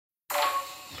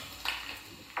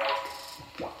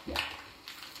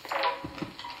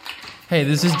Hey,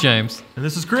 this is James. And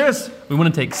this is Chris. We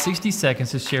want to take 60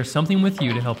 seconds to share something with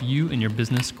you to help you and your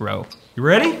business grow. You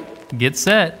ready? Get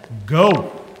set. Go.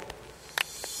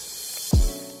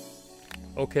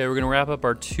 Okay, we're going to wrap up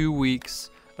our 2 weeks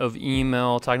of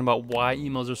email, talking about why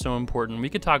emails are so important. We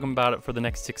could talk about it for the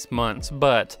next 6 months,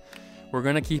 but we're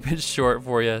going to keep it short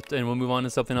for you, and we'll move on to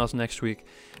something else next week.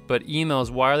 But emails,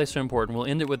 why are they so important? We'll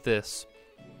end it with this.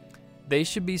 They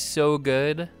should be so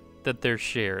good that they're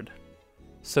shared.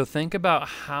 So think about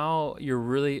how you're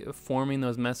really forming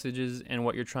those messages and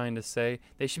what you're trying to say.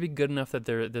 They should be good enough that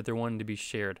they're wanting to be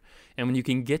shared. And when you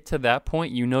can get to that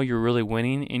point, you know you're really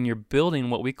winning, and you're building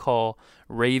what we call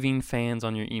raving fans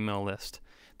on your email list.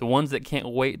 The ones that can't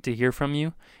wait to hear from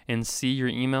you and see your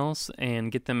emails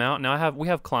and get them out. Now we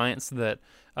have clients that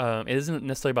it isn't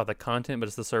necessarily about the content, but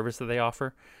it's the service that they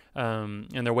offer, and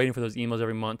they're waiting for those emails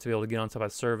every month to be able to get on top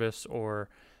of service. Or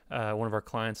one of our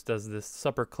clients does this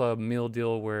supper club meal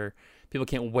deal where people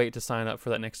can't wait to sign up for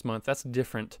that next month. That's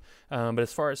different. But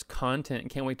as far as content,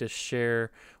 can't wait to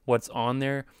share what's on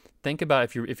there. Think about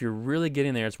if you're really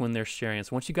getting there, it's when they're sharing it.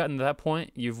 So once you got into that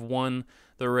point, you've won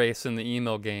the race in the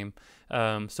email game.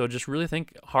 So just really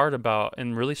think hard about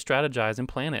and really strategize and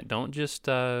plan it. Don't just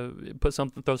throw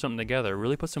something together.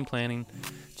 Really put some planning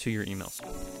to your emails.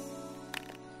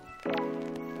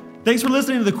 Thanks for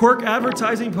listening to the Quirk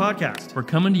Advertising Podcast. We're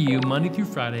coming to you Monday through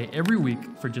Friday every week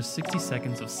for just 60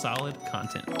 seconds of solid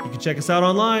content. You can check us out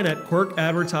online at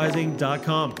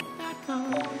quirkadvertising.com.